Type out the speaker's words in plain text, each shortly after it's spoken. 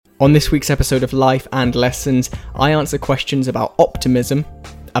On this week's episode of Life and Lessons, I answer questions about optimism,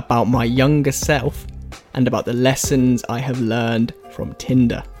 about my younger self, and about the lessons I have learned from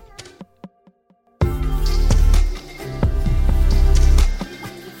Tinder.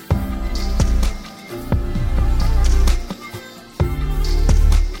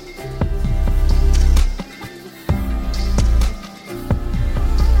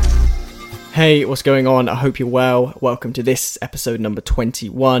 Hey, what's going on? I hope you're well. Welcome to this episode number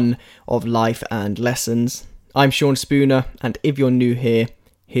 21 of Life and Lessons. I'm Sean Spooner, and if you're new here,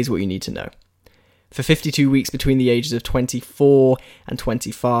 here's what you need to know. For 52 weeks between the ages of 24 and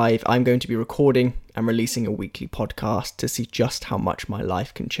 25, I'm going to be recording and releasing a weekly podcast to see just how much my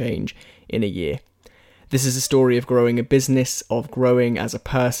life can change in a year. This is a story of growing a business, of growing as a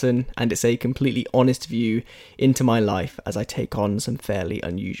person, and it's a completely honest view into my life as I take on some fairly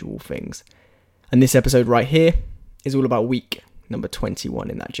unusual things. And this episode right here is all about week number 21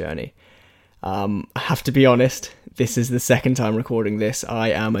 in that journey. I have to be honest, this is the second time recording this. I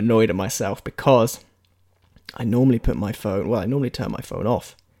am annoyed at myself because I normally turn my phone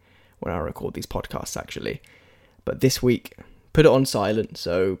off when I record these podcasts actually. But this week, put it on silent,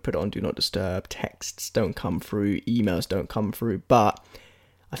 so put it on Do Not Disturb, texts don't come through, emails don't come through, but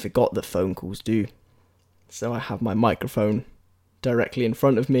I forgot that phone calls do. So I have my microphone directly in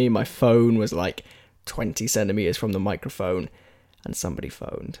front of me. My phone was like 20 centimeters from the microphone and somebody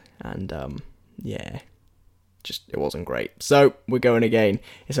phoned, and it wasn't great. So we're going again.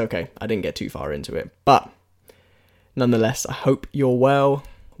 It's okay, I didn't get too far into it, but nonetheless, I hope you're well.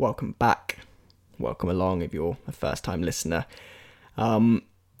 Welcome back, welcome along if you're a first time listener. I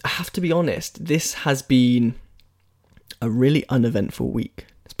have to be honest, this has been a really uneventful week.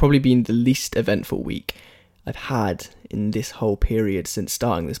 It's probably been the least eventful week I've had in this whole period since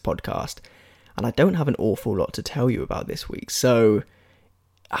starting this podcast, and I don't have an awful lot to tell you about this week. So,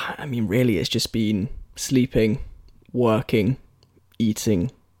 I mean, really, it's just been sleeping, working, eating,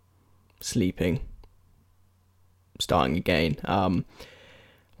 sleeping, starting again.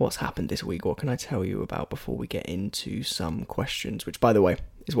 What's happened this week? What can I tell you about before we get into some questions, which, by the way,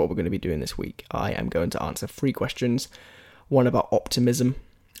 is what we're going to be doing this week. I am going to answer 3 questions, one about optimism,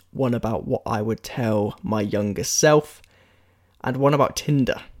 one about what I would tell my younger self, and one about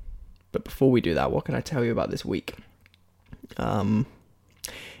Tinder. But before we do that, what can I tell you about this week? If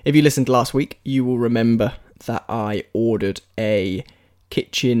you listened last week, you will remember that I ordered a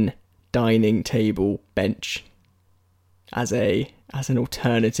kitchen dining table bench as an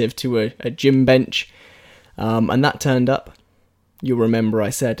alternative to a gym bench, and that turned up. You'll remember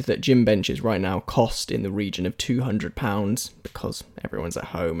I said that gym benches right now cost in the region of £200 because everyone's at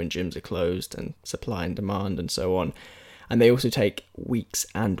home and gyms are closed and supply and demand and so on. And they also take weeks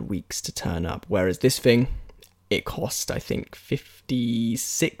and weeks to turn up. Whereas this thing, it cost, I think,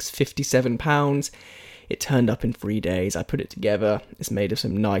 £57. It turned up in 3 days. I put it together. It's made of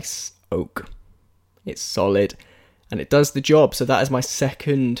some nice oak. It's solid and it does the job. So that is my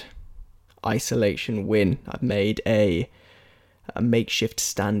second isolation win. I've made a makeshift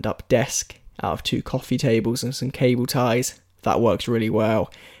stand-up desk out of 2 coffee tables and some cable ties. That works really well.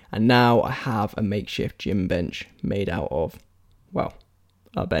 And now I have a makeshift gym bench made out of,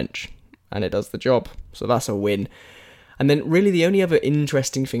 a bench. And it does the job. So that's a win. And then really the only other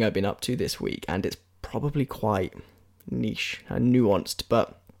interesting thing I've been up to this week, and it's probably quite niche and nuanced,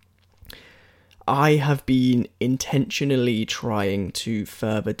 but I have been intentionally trying to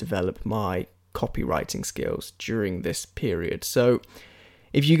further develop my copywriting skills during this period. So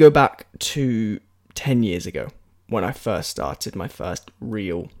if you go back to 10 years ago, when I first started my first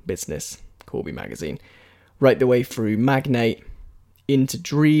real business, Corby Magazine, right the way through Magnate into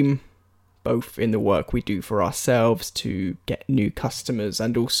Dream, both in the work we do for ourselves to get new customers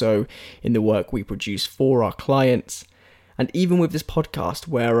and also in the work we produce for our clients, and even with this podcast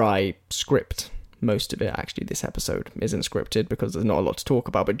where I script most of it. Actually, this episode isn't scripted because there's not a lot to talk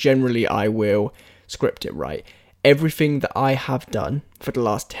about, but generally I will script it right. Everything that I have done for the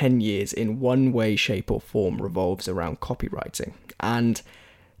last 10 years in one way, shape or form revolves around copywriting. And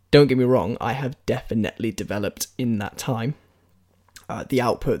don't get me wrong, I have definitely developed in that time. The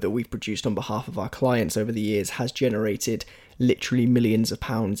output that we've produced on behalf of our clients over the years has generated literally millions of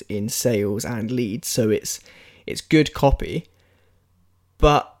pounds in sales and leads. So it's good copy,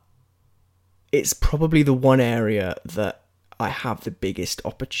 but it's probably the one area that I have the biggest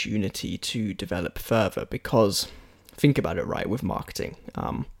opportunity to develop further, because think about it, right, with marketing.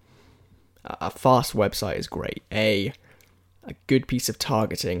 A fast website is great. A good piece of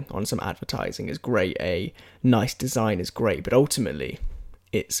targeting on some advertising is great. A nice design is great, but ultimately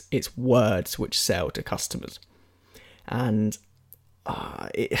it's words which sell to customers. And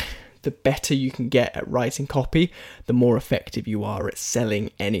the better you can get at writing copy, the more effective you are at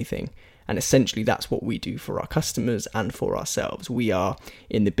selling anything. And essentially that's what we do for our customers and for ourselves. We are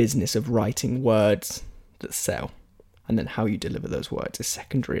in the business of writing words that sell. And then how you deliver those words is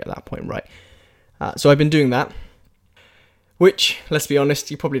secondary at that point, right? So I've been doing that, which, let's be honest,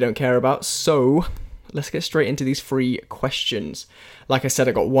 you probably don't care about. So let's get straight into these 3 questions. Like I said,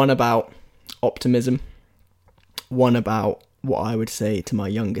 I got one about optimism, one about what I would say to my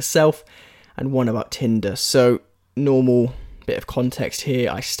younger self, and one about Tinder. So normal bit of context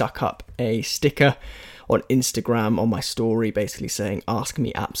here, I stuck up a sticker on Instagram on my story basically saying, ask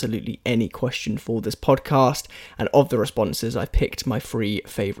me absolutely any question for this podcast. And of the responses, I picked my 3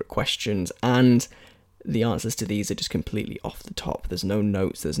 favourite questions, and the answers to these are just completely off the top. There's no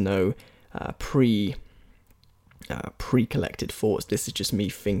notes, there's no pre-collected thoughts. This is just me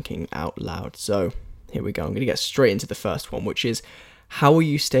thinking out loud. So here we go. I'm going to get straight into the first one, which is, how are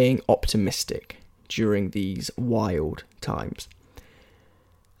you staying optimistic during these wild times?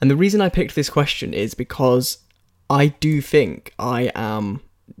 And the reason I picked this question is because I do think I am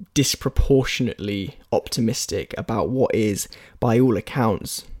disproportionately optimistic about what is, by all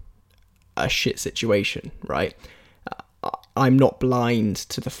accounts, a shit situation, right? I'm not blind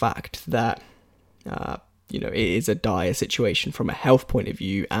to the fact that, it is a dire situation from a health point of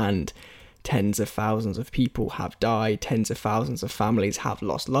view, and tens of thousands of people have died, tens of thousands of families have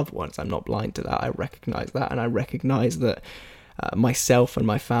lost loved ones. I'm not blind to that. I recognise that, and I recognise that myself and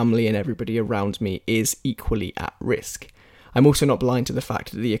my family and everybody around me is equally at risk. I'm also not blind to the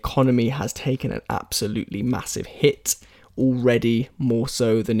fact that the economy has taken an absolutely massive hit already, more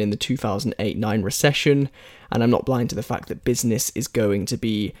so than in the 2008-9 recession, and I'm not blind to the fact that business is going to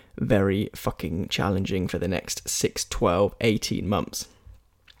be very fucking challenging for the next 6, 12, 18 months.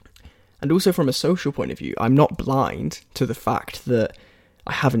 And also from a social point of view, I'm not blind to the fact that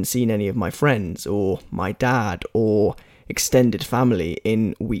I haven't seen any of my friends or my dad or extended family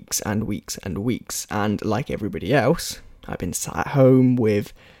in weeks and weeks and weeks. And like everybody else, I've been sat at home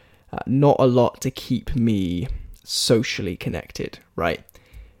with not a lot to keep me socially connected, right?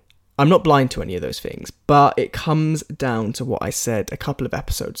 I'm not blind to any of those things, but it comes down to what I said a couple of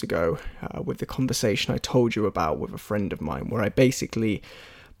episodes ago with the conversation I told you about with a friend of mine, where I basically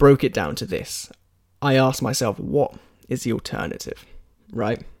broke it down to this. I asked myself, what is the alternative,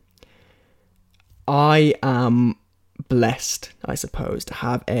 right? I am blessed, I suppose, to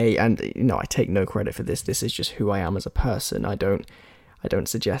have and I take no credit for this. This is just who I am as a person. I don't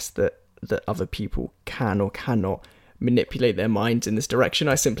suggest that other people can or cannot manipulate their minds in this direction.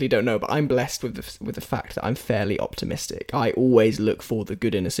 I simply don't know, but I'm blessed with the fact that I'm fairly optimistic. I always look for the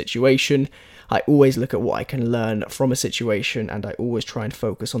good in a situation. I always look at what I can learn from a situation, and I always try and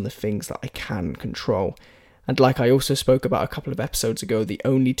focus on the things that I can control. And like I also spoke about a couple of episodes ago, the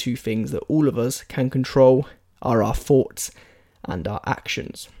only 2 things that all of us can control are our thoughts and our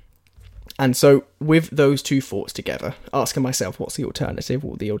actions. And so with those 2 thoughts together, asking myself what's the alternative,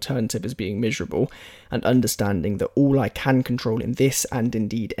 well, the alternative is being miserable, and understanding that all I can control in this and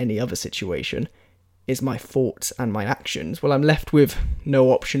indeed any other situation is my thoughts and my actions, well, I'm left with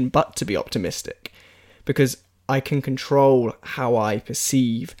no option but to be optimistic, because I can control how I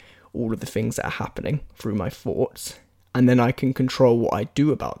perceive all of the things that are happening through my thoughts, and then I can control what I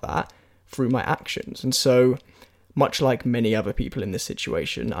do about that through my actions. And so, much like many other people in this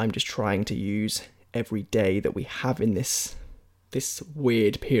situation, I'm just trying to use every day that we have in this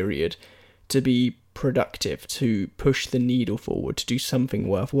weird period to be productive, to push the needle forward, to do something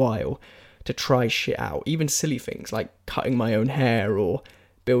worthwhile, to try shit out, even silly things like cutting my own hair or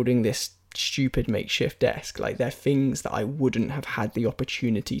building this stupid makeshift desk. Like, they're things that I wouldn't have had the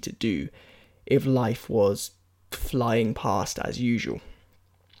opportunity to do if life was flying past as usual.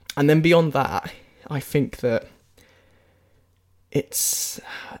 And then beyond that, I think that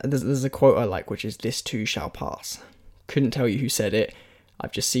there's a quote I like, which is, "This too shall pass." Couldn't tell you who said it.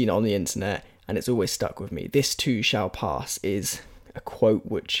 I've just seen it on the internet, and it's always stuck with me. "This too shall pass" is a quote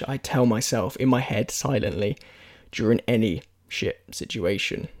which I tell myself in my head silently during any shit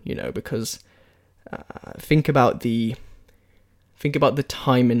situation, because think about the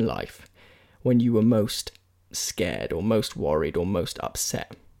time in life when you were most scared or most worried or most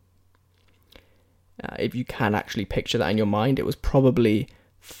upset. If you can actually picture that in your mind, it was probably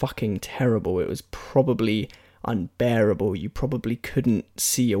fucking terrible. It was probably unbearable. You probably couldn't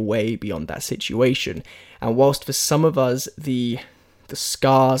see a way beyond that situation. And whilst for some of us, the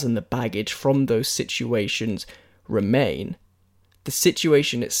scars and the baggage from those situations remain, the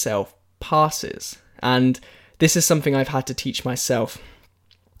situation itself passes. And this is something I've had to teach myself,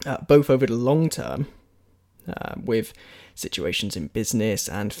 both over the long term, with situations in business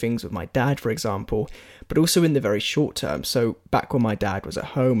and things with my dad, for example, but also in the very short term. So back when my dad was at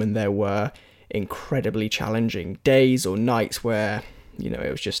home and there were incredibly challenging days or nights where,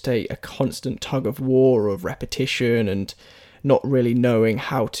 it was just a constant tug of war of repetition and not really knowing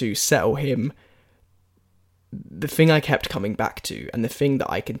how to settle him, the thing I kept coming back to, and the thing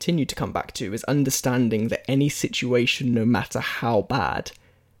that I continue to come back to, is understanding that any situation, no matter how bad,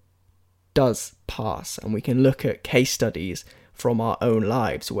 does pass. And we can look at case studies from our own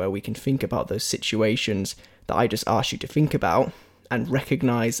lives where we can think about those situations that I just asked you to think about and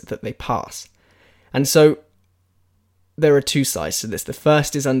recognize that they pass. And so there are two sides to this. The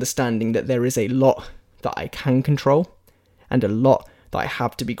first is understanding that there is a lot that I can control and a lot that I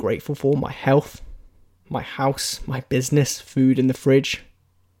have to be grateful for: my health, my house, my business, food in the fridge,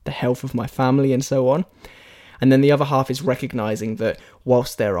 the health of my family, and so on. And then the other half is recognizing that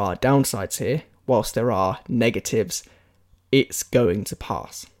whilst there are downsides here, whilst there are negatives, it's going to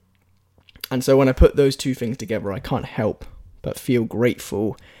pass. And so when I put those two things together, I can't help but feel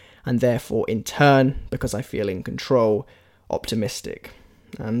grateful, and therefore in turn, because I feel in control, optimistic.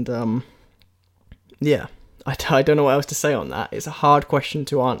 And I don't know what else to say on that. It's a hard question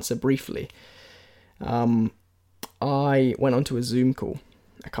to answer briefly. I went onto a Zoom call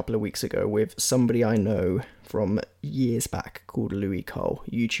a couple of weeks ago with somebody I know from years back called Louis Cole,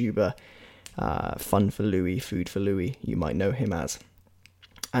 YouTuber, Fun for Louis, Food for Louis, you might know him as.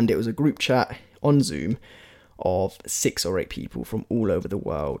 And it was a group chat on Zoom of 6 or 8 people from all over the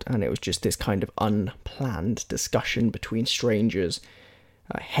world, and it was just this kind of unplanned discussion between strangers,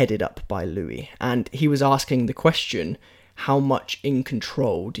 headed up by Louis. And he was asking the question, how much in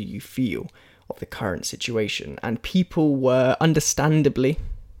control do you feel of the current situation? And people were understandably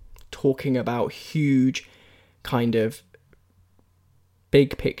talking about huge kind of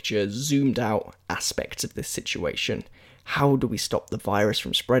big picture, zoomed out aspects of this situation. How do we stop the virus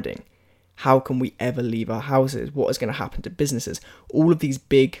from spreading? How can we ever leave our houses? What is going to happen to businesses? All of these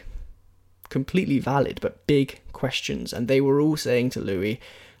big, completely valid, but big questions. And they were all saying to Louis,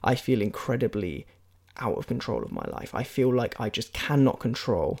 I feel incredibly out of control of my life. I feel like I just cannot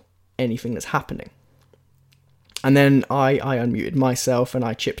control anything that's happening. And then I unmuted myself and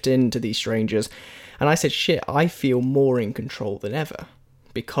I chipped in to these strangers and I said, shit, I feel more in control than ever.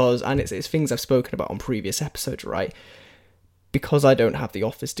 Because, and it's things I've spoken about on previous episodes, right? Because I don't have the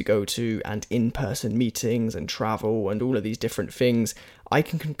office to go to and in-person meetings and travel and all of these different things, I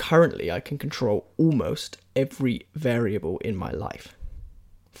can control almost every variable in my life.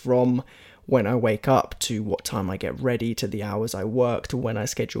 From when I wake up, to what time I get ready, to the hours I work, to when I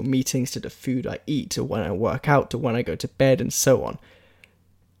schedule meetings, to the food I eat, to when I work out, to when I go to bed, and so on.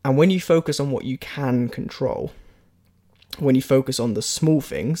 And when you focus on what you can control, when you focus on the small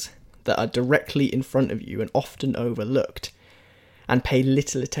things that are directly in front of you and often overlooked, and pay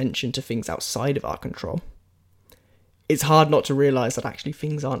little attention to things outside of our control, it's hard not to realise that actually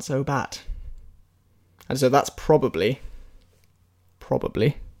things aren't so bad. And so that's probably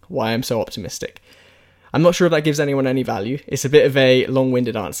why I'm so optimistic. I'm not sure if that gives anyone any value. It's a bit of a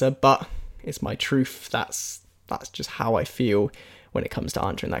long-winded answer, but it's my truth. That's just how I feel when it comes to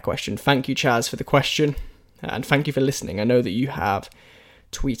answering that question. Thank you, Chaz, for the question, and thank you for listening. I know that you have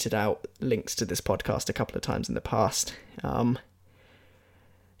tweeted out links to this podcast a couple of times in the past.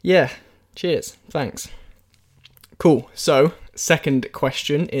 Cheers. Thanks. Cool. So, second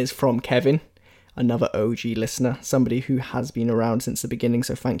question is from Kevin, another OG listener, somebody who has been around since the beginning.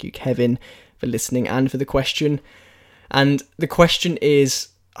 So thank you, Kevin, for listening and for the question. And the question is,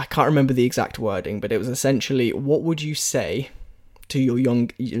 I can't remember the exact wording, but it was essentially, what would you say to your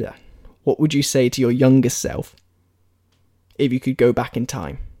youngest self if you could go back in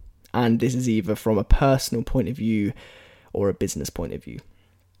time? And this is either from a personal point of view or a business point of view.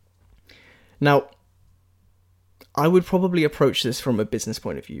 Now, I would probably approach this from a business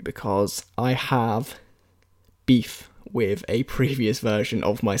point of view because I have beef with a previous version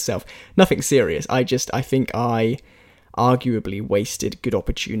of myself. Nothing serious. I think I arguably wasted good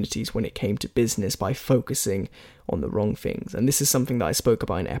opportunities when it came to business by focusing on the wrong things. And this is something that I spoke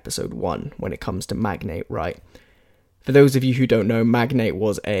about in episode 1 when it comes to Magnate, right? For those of you who don't know, Magnate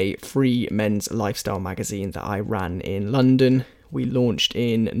was a free men's lifestyle magazine that I ran in London. We launched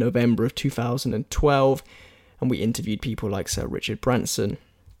in November of 2012. And we interviewed people like Sir Richard Branson,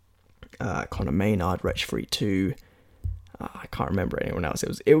 Conor Maynard, Wretch Free 2. I can't remember anyone else.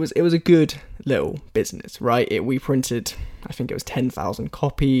 It was a good little business, right? We printed, I think it was 10,000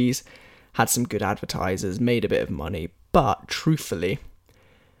 copies, had some good advertisers, made a bit of money. But truthfully,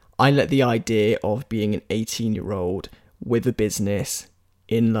 I let the idea of being an 18-year-old with a business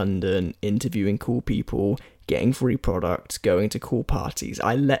in London, interviewing cool people, getting free products, going to cool parties.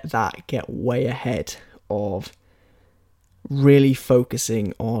 I let that get way ahead of really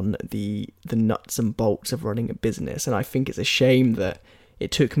focusing on the nuts and bolts of running a business. And I think it's a shame that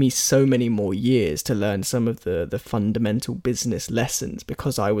it took me so many more years to learn some of the fundamental business lessons,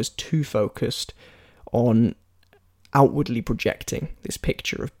 because I was too focused on outwardly projecting this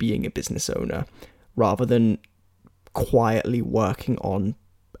picture of being a business owner rather than quietly working on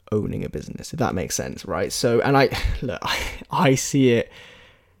owning a business, if that makes sense, right? So, and I see it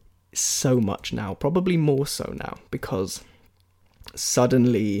so much now, probably more so now, because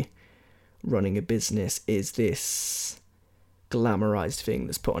suddenly running a business is this glamorized thing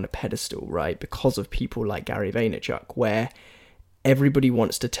that's put on a pedestal, right? Because of people like Gary Vaynerchuk, where everybody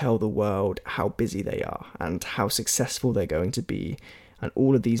wants to tell the world how busy they are and how successful they're going to be and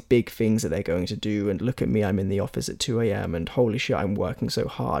all of these big things that they're going to do. And look at me, I'm in the office at 2 a.m. and holy shit, I'm working so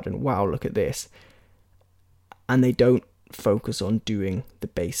hard, and wow, look at this. And they don't focus on doing the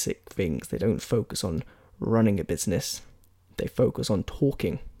basic things. They don't focus on running a business. They focus on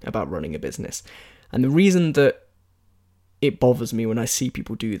talking about running a business. And the reason that it bothers me when I see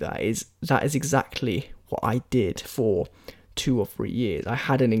people do that is exactly what I did for 2 or 3 years. I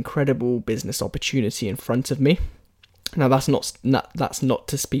had an incredible business opportunity in front of me. Now that's not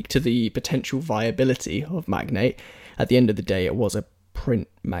to speak to the potential viability of Magnate. At the end of the day, it was a print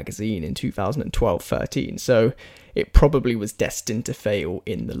magazine in 2012-13, so it probably was destined to fail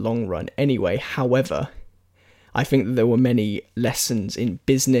in the long run anyway. However, I think that there were many lessons in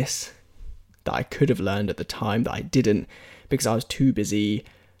business that I could have learned at the time that I didn't, because I was too busy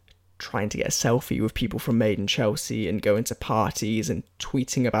trying to get a selfie with people from Made in Chelsea and going to parties and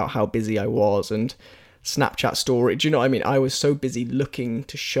tweeting about how busy I was and Snapchat story. Do you know what I mean? I was so busy looking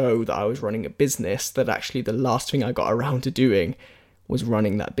to show that I was running a business that actually the last thing I got around to doing was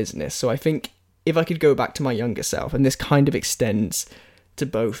running that business. So I think if I could go back to my younger self, and this kind of extends to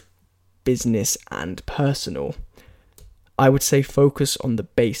both business and personal, I would say focus on the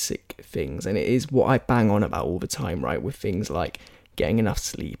basic things. And it is what I bang on about all the time, right? With things like getting enough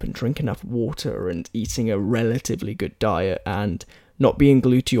sleep and drinking enough water and eating a relatively good diet and not being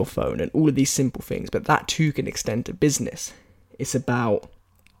glued to your phone and all of these simple things. But that too can extend to business. It's about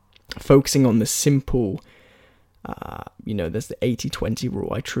focusing on the simple, there's the 80-20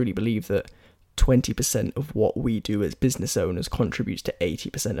 rule. I truly believe that 20% of what we do as business owners contributes to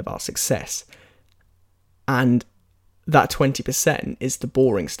 80% of our success. And that 20% is the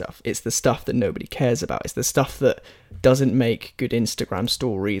boring stuff. It's the stuff that nobody cares about. It's the stuff that doesn't make good Instagram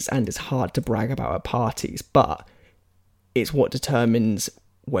stories and is hard to brag about at parties. But it's what determines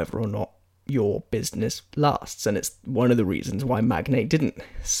whether or not your business lasts. And it's one of the reasons why Magnate didn't.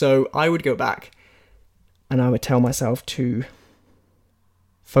 So I would go back and I would tell myself to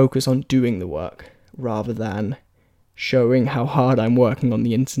focus on doing the work rather than showing how hard I'm working on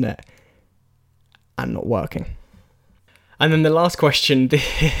the internet and not working. And then the last question,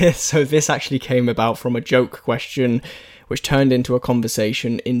 so this actually came about from a joke question, which turned into a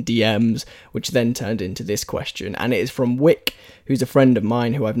conversation in DMs, which then turned into this question. And it is from Wick, who's a friend of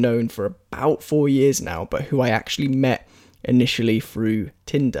mine who I've known for about 4 years now, but who I actually met initially through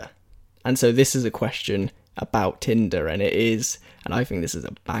Tinder. And so this is a question about Tinder, and I think this is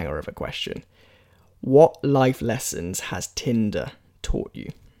a banger of a question. What life lessons has Tinder taught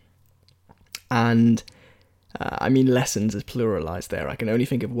you? And lessons is pluralized there. I can only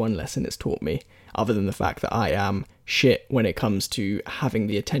think of one lesson it's taught me, other than the fact that I am shit when it comes to having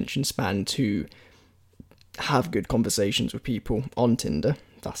the attention span to have good conversations with people on Tinder.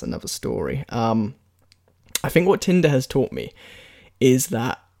 That's another story. I think what Tinder has taught me is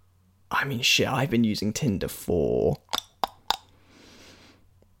that, I've been using Tinder for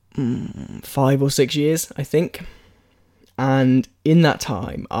 5 or 6 years, I think. And in that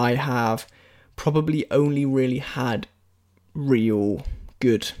time, I have probably only really had real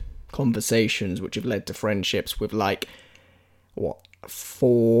good conversations which have led to friendships with 3 or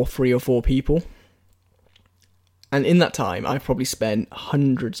 4 people. And in that time, I've probably spent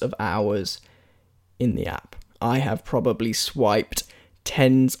hundreds of hours in the app. I have probably swiped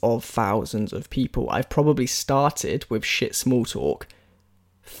tens of thousands of people. I've probably started with shit small talk,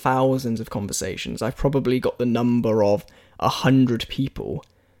 thousands of conversations. I've probably got the number of 100 people.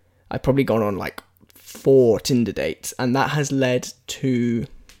 I've probably gone on 4 Tinder dates, and that has led to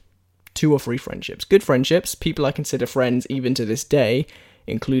 2 or 3 friendships. Good friendships, people I consider friends even to this day,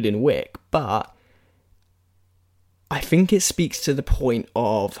 including Wick, but I think it speaks to the point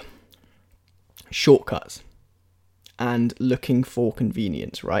of shortcuts and looking for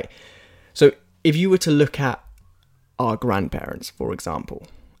convenience, right? So if you were to look at our grandparents, for example,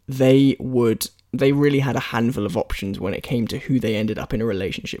 they would they really had a handful of options when it came to who they ended up in a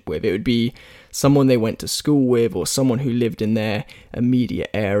relationship with. It would be someone they went to school with, or someone who lived in their immediate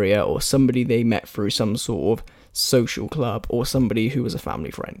area, or somebody they met through some sort of social club, or somebody who was a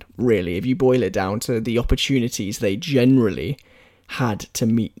family friend. Really, if you boil it down to the opportunities they generally had to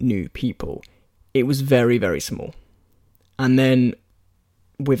meet new people, it was very, very small. And then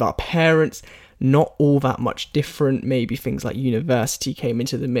with our parents, not all that much different. Maybe things like university came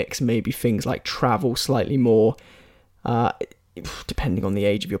into the mix, maybe things like travel slightly more, depending on the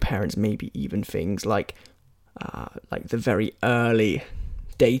age of your parents, maybe even things like the very early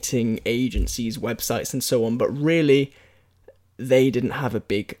dating agencies, websites and so on. But really, they didn't have a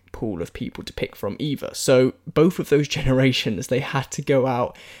big pool of people to pick from either. So both of those generations, they had to go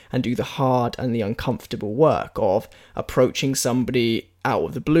out and do the hard and the uncomfortable work of approaching somebody out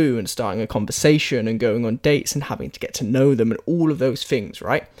of the blue and starting a conversation and going on dates and having to get to know them and all of those things,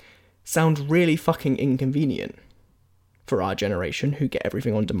 right? Sounds really fucking inconvenient for our generation, who get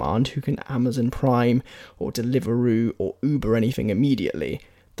everything on demand, who can Amazon Prime or Deliveroo or Uber anything immediately.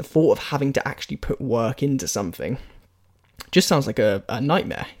 The thought of having to actually put work into something just sounds like a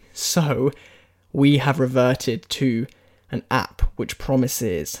nightmare. So we have reverted to an app which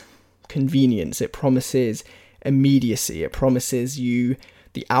promises convenience, it promises immediacy, it promises you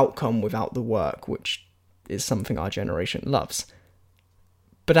the outcome without the work, which is something our generation loves.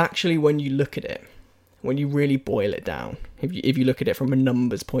 But actually, when you look at it, when you really boil it down, if you look at it from a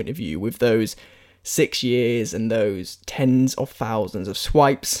numbers point of view, with those 6 years and those tens of thousands of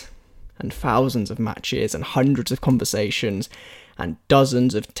swipes and thousands of matches and hundreds of conversations and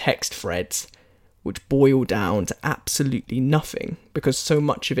dozens of text threads, which boil down to absolutely nothing because so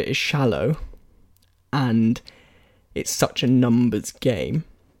much of it is shallow and it's such a numbers game.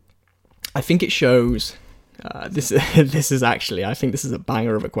 I think it shows, this is actually, I think this is a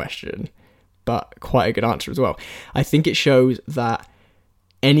banger of a question, but quite a good answer as well. I think it shows that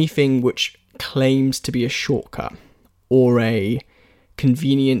anything which claims to be a shortcut or a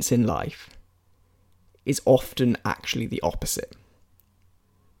convenience in life is often actually the opposite.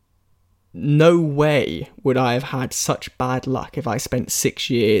 No way would I have had such bad luck if I spent 6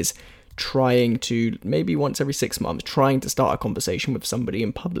 years trying to, maybe once every 6 months, trying to start a conversation with somebody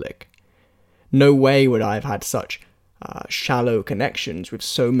in public. No way would I have had such shallow connections with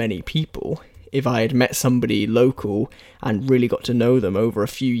so many people if I had met somebody local and really got to know them over a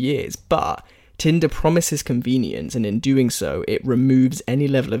few years. But Tinder promises convenience, and in doing so, it removes any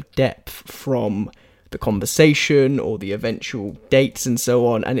level of depth from the conversation or the eventual dates and so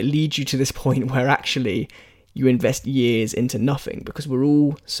on, and it leads you to this point where actually you invest years into nothing because we're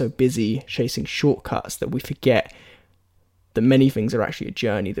all so busy chasing shortcuts that we forget that many things are actually a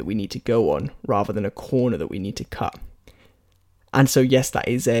journey that we need to go on rather than a corner that we need to cut. And so yes,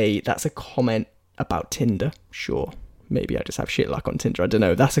 that's a comment about Tinder, sure. Maybe I just have shit luck on Tinder, I don't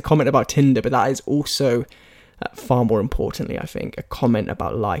know. That's a comment about Tinder, but that is also, far more importantly, I think, a comment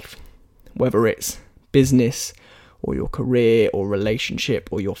about life. Whether it's business or your career or relationship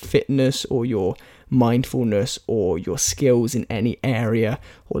or your fitness or your mindfulness or your skills in any area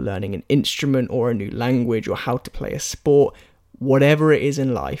or learning an instrument or a new language or how to play a sport, whatever it is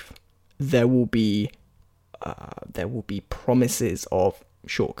in life, there will be promises of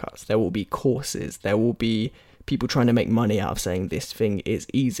shortcuts. There will be courses. There will be people trying to make money out of saying this thing is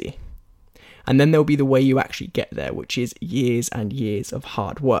easy. And then there'll be the way you actually get there, which is years and years of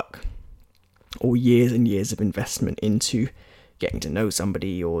hard work, or years and years of investment into getting to know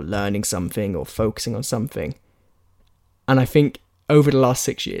somebody or learning something or focusing on something. And I think over the last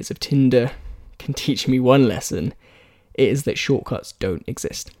 6 years, if Tinder can teach me one lesson, it is that shortcuts don't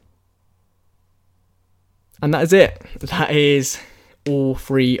exist. And that is it. That is all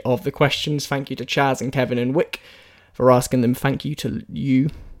 3 of the questions. Thank you to Chaz and Kevin and Wick for asking them. Thank you to you,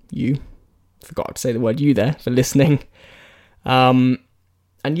 forgot to say the word you there, for listening.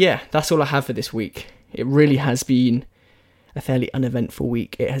 And yeah, that's all I have for this week. It really has been a fairly uneventful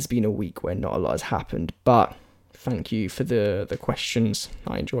week. It has been a week where not a lot has happened, but thank you for the questions.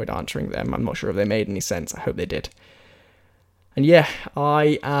 I enjoyed answering them. I'm not sure if they made any sense. I hope they did. And yeah,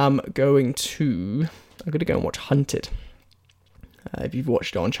 I'm going to go and watch Hunted. If you've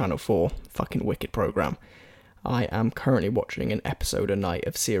watched it on Channel 4, fucking wicked program. I am currently watching an episode a night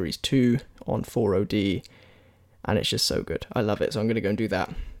of Series 2 on 4OD, and it's just so good. I love it, so I'm going to go and do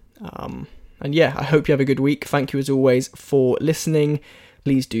that. And yeah, I hope you have a good week. Thank you as always for listening.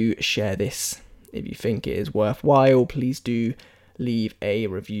 Please do share this if you think it is worthwhile. Please do leave a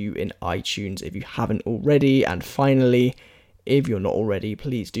review in iTunes if you haven't already. And finally, if you're not already,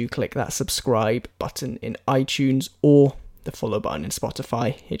 please do click that subscribe button in iTunes or the follow button in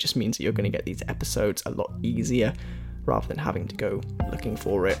Spotify. It just means that you're going to get these episodes a lot easier rather than having to go looking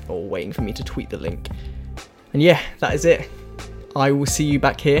for it or waiting for me to tweet the link. And yeah, that is it. I will see you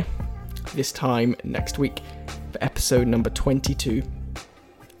back here this time next week for episode number 22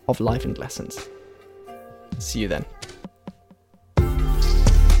 of Life and Lessons. See you then.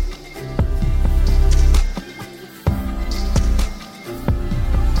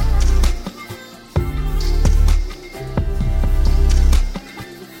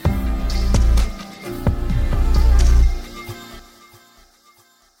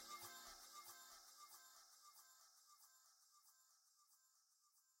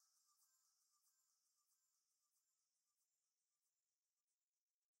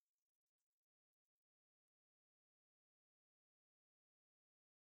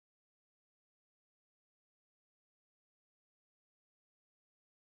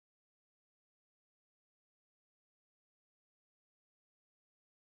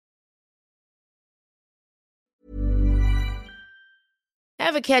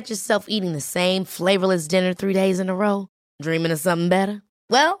 Ever catch yourself eating the same flavorless dinner 3 days in a row? Dreaming of something better?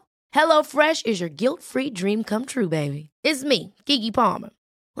 Well, HelloFresh is your guilt-free dream come true, baby. It's me, Keke Palmer.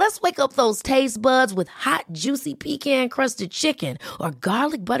 Let's wake up those taste buds with hot, juicy pecan-crusted chicken or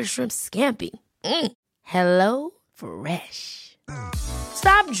garlic butter shrimp scampi. Hello Fresh.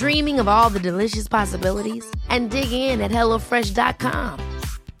 Stop dreaming of all the delicious possibilities and dig in at HelloFresh.com.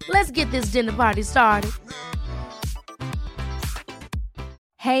 Let's get this dinner party started.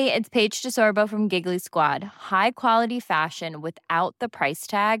 Hey, it's Paige DeSorbo from Giggly Squad. High quality fashion without the price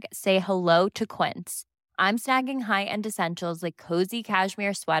tag. Say hello to Quince. I'm snagging high-end essentials like cozy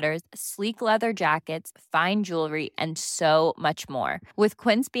cashmere sweaters, sleek leather jackets, fine jewelry, and so much more. With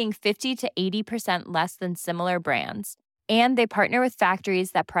Quince being 50 to 80% less than similar brands. And they partner with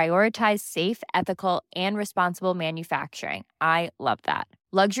factories that prioritize safe, ethical, and responsible manufacturing. I love that.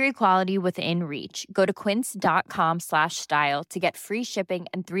 Luxury quality within reach. Go to quince.com/style to get free shipping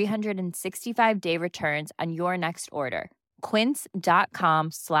and 365-day returns on your next order.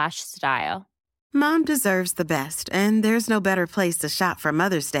 Quince.com/style. Mom deserves the best, and there's no better place to shop for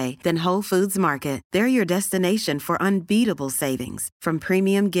Mother's Day than Whole Foods Market. They're your destination for unbeatable savings, from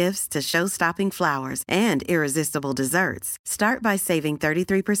premium gifts to show-stopping flowers and irresistible desserts. Start by saving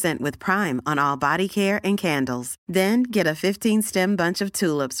 33% with Prime on all body care and candles. Then get a 15-stem bunch of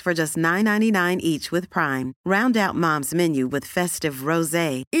tulips for just $9.99 each with Prime. Round out Mom's menu with festive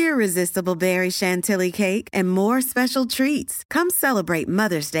rosé, irresistible berry chantilly cake, and more special treats. Come celebrate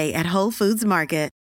Mother's Day at Whole Foods Market.